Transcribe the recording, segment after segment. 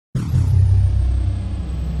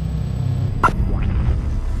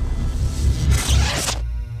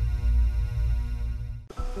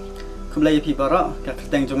Kumlay pi bara ka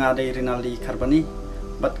kerteng jong ngadai Rinaldi Kharbani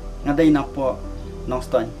but ngadai napo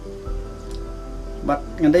Nonglang. But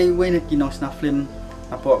ngadai way nak kinong sna film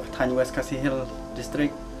napo Thani West Khasi Hill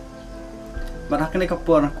district. But hakne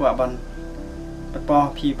kapor aku aban but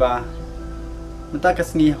pa pi ba menta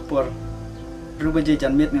kasngi kapor rubaje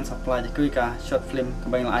janmit ngan supply jakui ka short film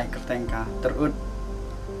kabang lai kerteng ka terud.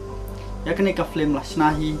 Yakne ka film lah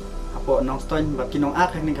snahi apo Nonglang but kinong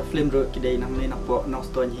ak hakne ka film ru kidai namne napo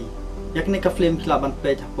Nonglang hi. Yakni ka film kilaban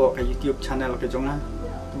page po ka YouTube channel ka jonga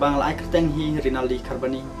bang lai kerteng hi Rinaldi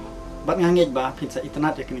Kharbani bat ngangej ba pin sa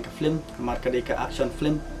internet yakni ka film kamar ka ka action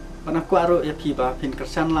film ban aku aro ya pi ba pin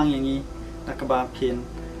kersan lang yangi nak ba pin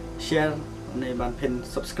share ne ban pin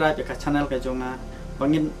subscribe ya ka channel ka jonga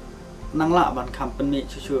bangin nangla ban company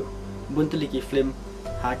chuchu buntuli ki film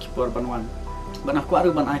ha ki por banwan ban aku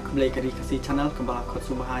aro ban ai kumlei ka RiKhasi channel ka ba khot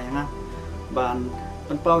subha yanga ban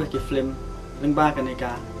pau ki film lingba ka ne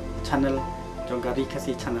ka channel jongga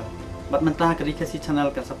RiKhasi channel bat mentah ke RiKhasi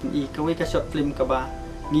channel kan sapun I kawe ka short film ka ba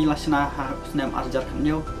ngi lasna ha usnam arjar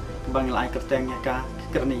khnyo bang lai kerteng ya ka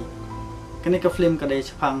Kyrni kene ka film ka dei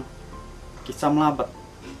chapang ki samla bat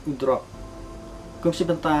udro kum si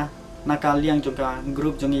benta nakal liang jongga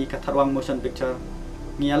group jongi ka tharwang motion picture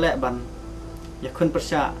ngi ale ban ya khun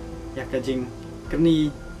persya ya ka jing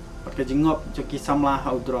Kyrni pat ka jingop joki samla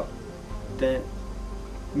ha udro te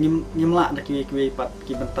nyimla dak kiwe pat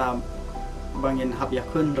ki benta bangin hab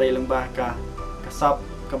yakun rei lengba ka kasap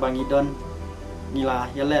ka bangidon ngila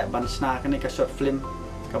yale ban sna kene ka short film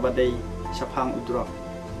ka badai chapang udro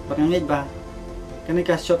bangangej ba kene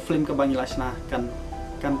ka short film ka bangila sna kan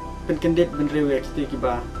pen kendit ben rewe kitu ki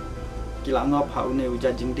ba kila ngop ha une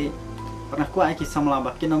uja jingdi pernah ku ai ki samla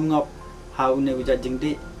ba kinom ngop ha une uja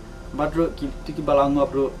jingdi badru ki tu ki bala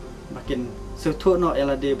ngop ru makin suthu no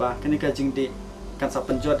elade ba kene ka jingdi kan sa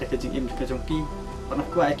penjot ke jing im ke jongki pernah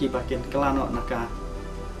ku ai ki bakin kelano naka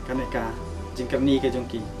kaneka jing Kyrni ke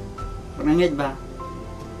jongki pernah ngej ba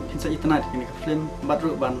insa internet kini ke film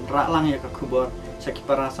badru ban ra lang ya ka kubor saki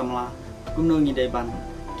para samla kumno ngi dai ban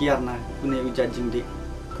kiarna kune uja jing di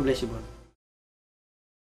kuble sibon.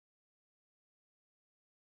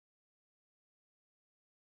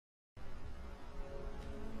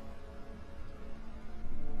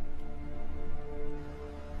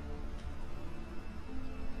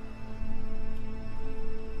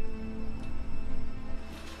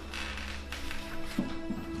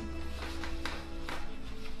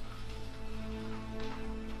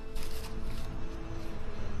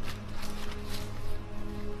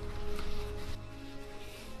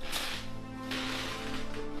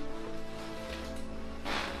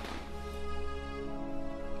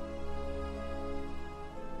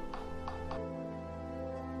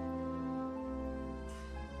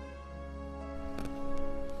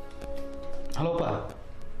 Halo Pak,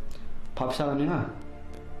 Pak salam ni ha?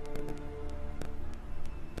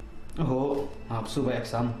 Oh, maaf sudah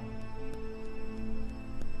exam.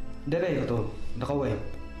 Dere itu, dah kau eh.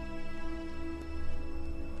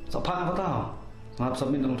 Siapa apa tahu? Maaf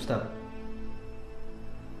submit dalam step.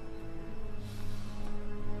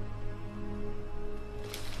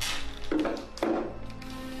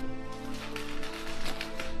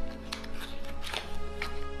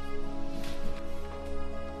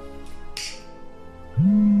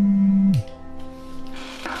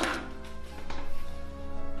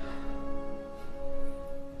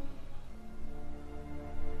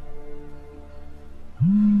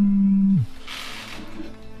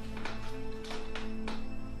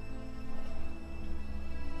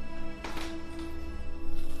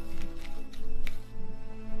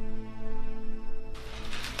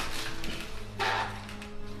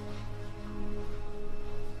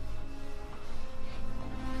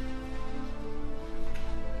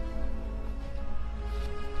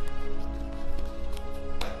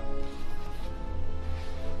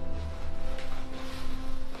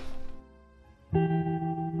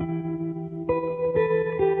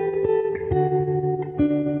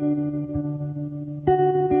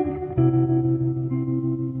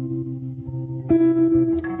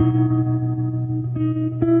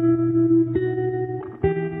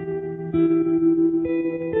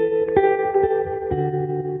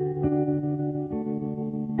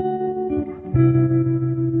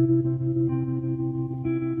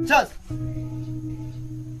 Just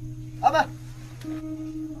apa?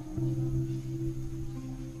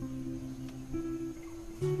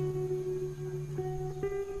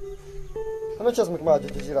 Ano just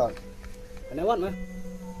magmajo di jiran? Anawan mah?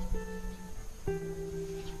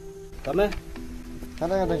 Kame?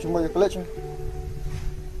 Kana yang cuma yung college.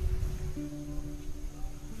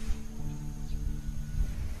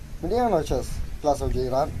 Mending ano just kelas of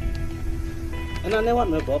jiran. Enak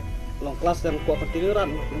lewat Bob. Long kelas yang kuat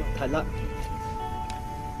pertiduran Thailand.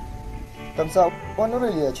 Kamsa wan ora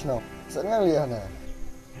liya chno. Sa ngang liya na.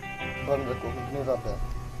 Ban da ko ni rap da.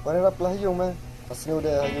 Wan rap lah yung me. Asnu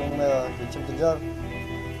da yung me chim kejar.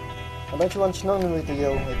 Ada chuan chno ni te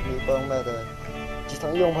yo me ni pang me da. Chỉ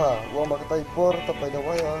thằng yung ha, wong ba kai por ta pai da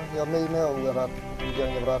wa ya me me u rat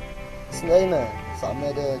yang rat. Snai me sa me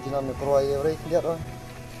de jinam me proi re liat oi.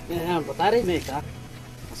 Ya, patari me ka.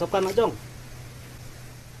 Masukkan nak jong.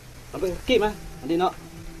 Sampai kaki mah, nanti nak.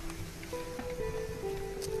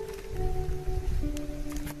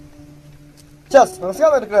 Just, nang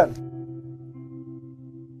siapa ada keren?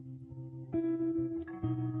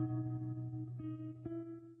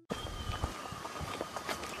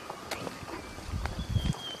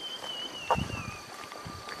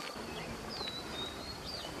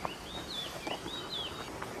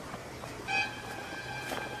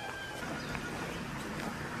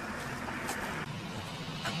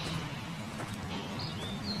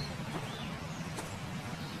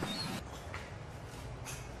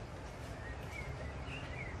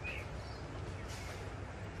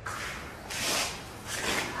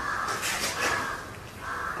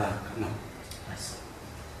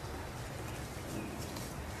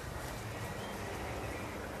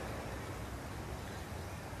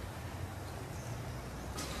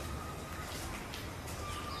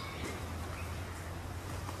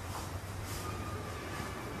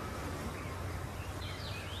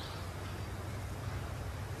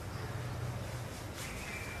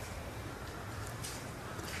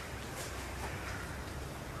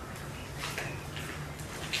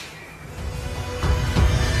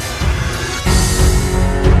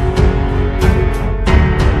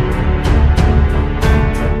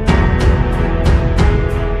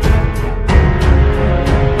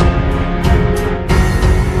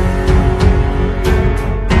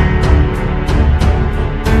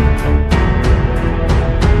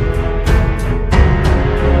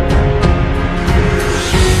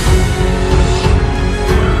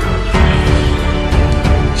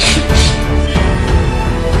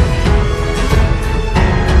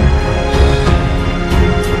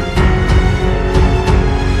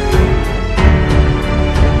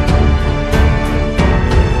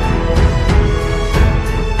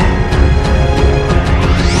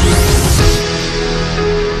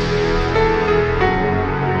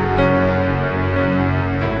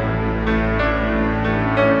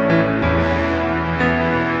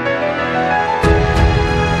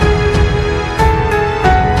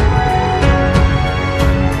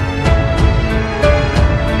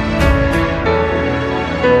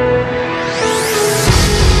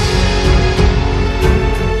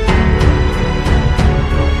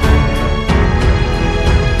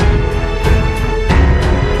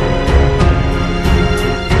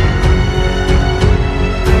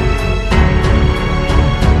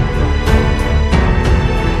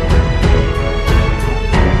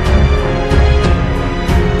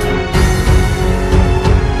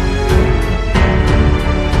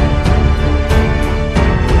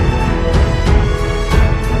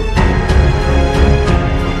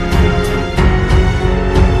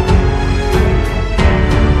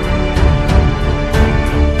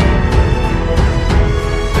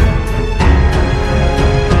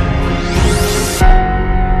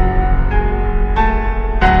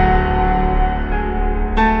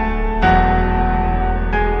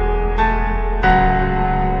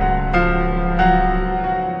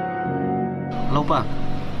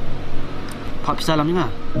 Bisa lam nga,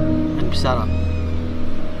 kan bisa lam.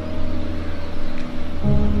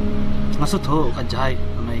 Ngasut ho kajai,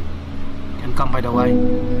 amai, kan kam by dawai.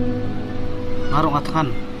 Ngarong atakan,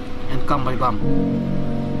 kan kam by bam.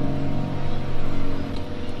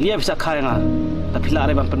 Lia bisa kaya nga, tapi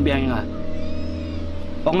lari bam penbiang nga.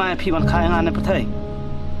 Ongai pi man kaya nga ne pertai.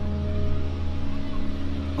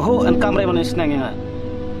 Oh, kan kam rai man senang nga.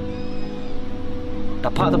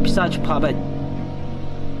 Dapat tu bisa cepat baik.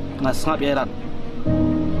 Ngas ngap yaran.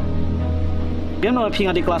 Biar no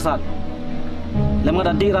pinga di kelasat. Lemah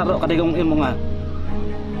dan dirarok kadegong ilmu nga.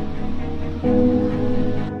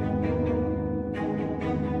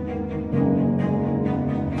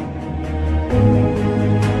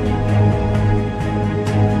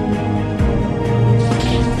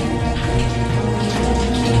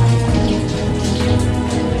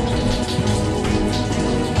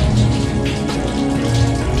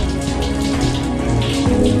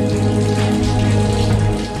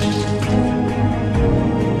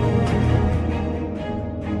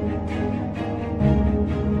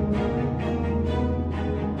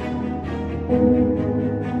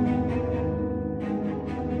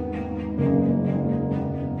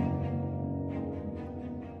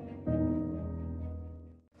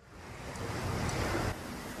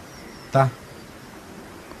 Ta.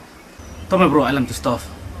 Tama bro, alam to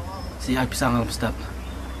stuff. Si ay pisang alam step.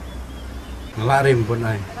 Ngalarim pun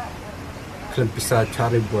ay. Klan pisa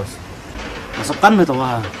cari bos. Masukkan mo ito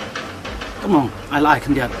ha. Tumong, ala ay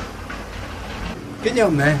kandiat.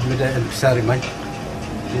 Kinyo me, mida el pisa rimay.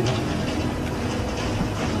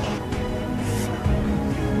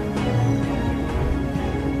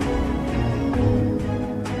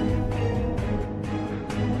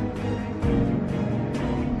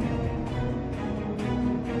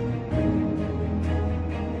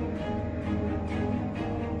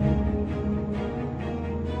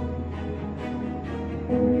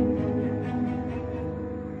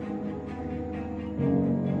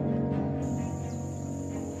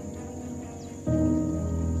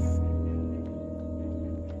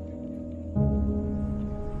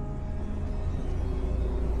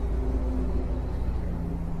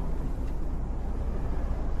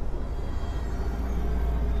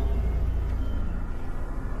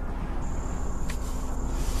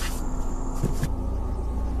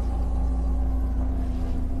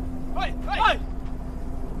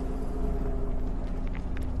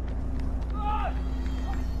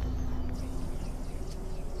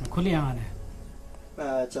 Kuli yang ada.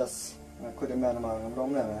 Just aku di mana mang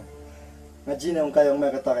dong na. Ngaji ne ungkai ong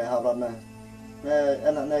me kata ke habat na.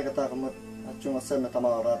 Enak ne kata kamu cuma sem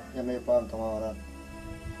tamarat ya me pam tamarat.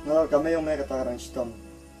 Nalor kami ong me kata rang sistem.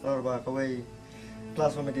 Nalor ba kawai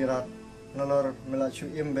kelas me dirat. Nalor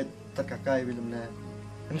melacu imbet terkakai bilum na.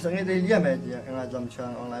 Misalnya dia me dia ngajam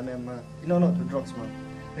chang online me inono to drugs man.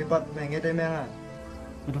 Ripat me ngede me nga.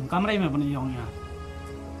 Udang kamera me pun yongnya.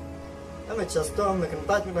 Ame chasto me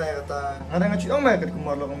kentat me kata ngada ngaci ong me kat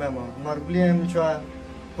kumar lo me mo mar bliem chwa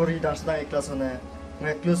pori dan sedang kelas ne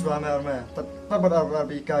me klus ba me orme tat bar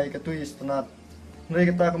bi kai ka tu istanat nre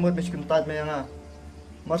kata kamut me kentat me nga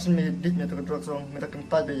marsin me dit me to drugs ong me ta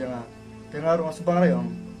kentat be nga tengaru asbang re om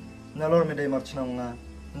nalor me dei marchna nga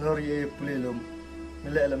nori e pulilum me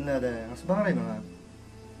le alam na de asbang re nga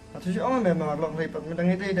atu si ong me mar lo re pat me dang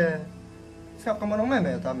ide de sap kamon ong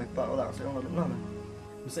me ta me pa ola se ong lo na me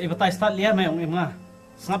Bisa iba tayo start liya may yung nga.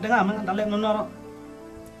 Sangap nga man dalim nunoro.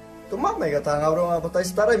 Tumak me kata ngawro nga patay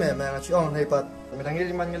stare me ngaci ong nei pat me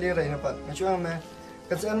dangiri man ngalire na pat ngaci ong me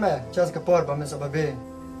katsan me chas kapor ba me sa babe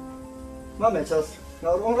ma me chas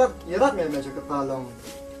ngawro ong rat irat me cha katalong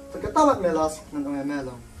pagkatamat me las nandong me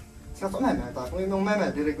long sa to me ta kung imong me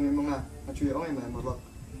direk kung imong nga ngaci ong me mo ba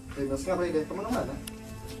kay mas nga rede pa man na